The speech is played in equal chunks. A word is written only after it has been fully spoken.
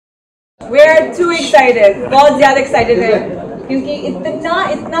We're too excited. बहुत ज़्यादा excited है क्योंकि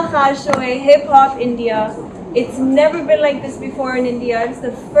इतना खास शो है Hip Hop India. It's never been like this before in India. It's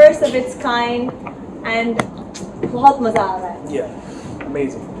the first of its kind and बहुत मज़ा आ रहा है. Yeah,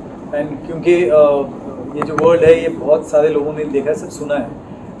 amazing. And क्योंकि ये जो वर्ल्ड है ये बहुत सारे लोगों ने देखा है, सब सुना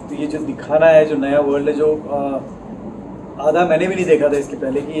है, तो ये जो दिखाना है, जो नया वर्ल्ड है, जो आधा मैंने भी नहीं देखा था इसके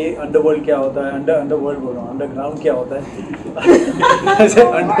पहले कि ये अंडरवर्ल्ड क्या होता है, अंडरवर्ल्ड बोल रहा हूँ, अंडरग्राउंड क्या होता है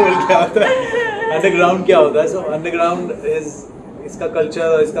अंडरवर्ल्ड क्या होता है, अंडरग्राउंड क्या होता है. सो अंडरग्राउंड इज इसका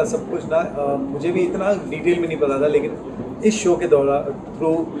कल्चर, इसका सब कुछ ना मुझे भी इतना डिटेल में नहीं पता था, लेकिन इस शो के दौरान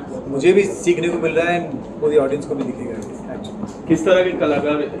थ्रू मुझे भी सीखने को मिल रहा है, पूरी ऑडियंस को भी दिखेगा. किस तरह के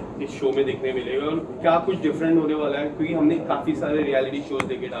कलाकार इस शो में देखने मिलेगा और क्या कुछ डिफरेंट होने वाला है, क्योंकि हमने काफ़ी सारे रियलिटी शोज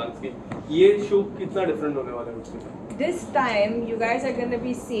देखे डांस के, ये शो कितना डिफरेंट होने वाला है उसके? This time you guys are going to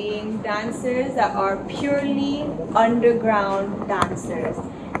be seeing dancers that are purely underground dancers.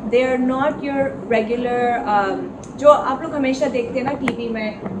 They are not your regular जो आप लोग हमेशा देखते हैं ना टीवी में,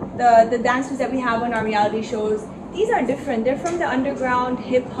 the dancers that we have on our reality shows, these are different. They're from the underground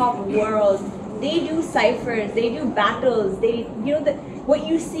hip hop world. They do ciphers, they do battles, what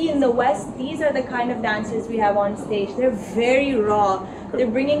you see in the West, these are the kind of dancers we have on stage. They're very raw.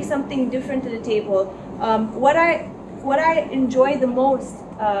 They're bringing something different to the table. What I enjoy the most,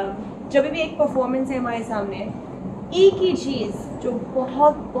 जब भी एक performance है हमारे सामने, एक ही चीज़ जो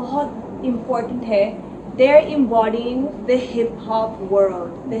बहुत important है, they're embodying the hip hop world,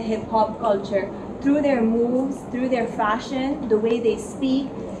 the hip hop culture, through their moves, through their fashion, the way they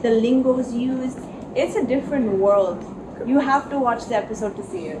speak, the lingos used. It's a different world. You have to watch the episode to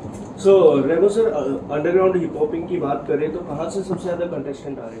see it. So Remo sir, underground hip hopping की बात करें तो कहाँ से सबसे ज़्यादा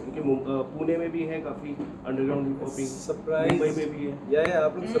contestant आ रहे हैं? क्योंकि पुणे में भी है काफ़ी underground hip hopping, surprise Mumbai में भी है. या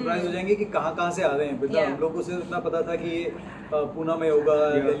आप लोग सरप्राइज हो जाएंगे कि कहाँ से आ रहे हैं. बिल्कुल हम लोग को सिर्फ इतना पता था कि ये पुणे में होगा,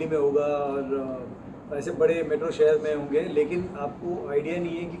 दिल्ली में होगा और ऐसे बड़े मेट्रो शहर में होंगे, लेकिन आपको आइडिया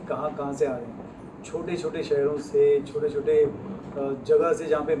नहीं है कि कहाँ से आ रहे हैं. छोटे शहरों से, छोटे जगह से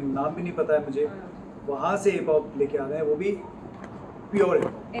जहाँ पे नाम भी नहीं पता है मुझे, वहाँ से हिप हॉप लेके आ रहे हैं, वो भी प्योर है.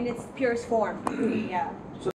 In its purest form. Yeah.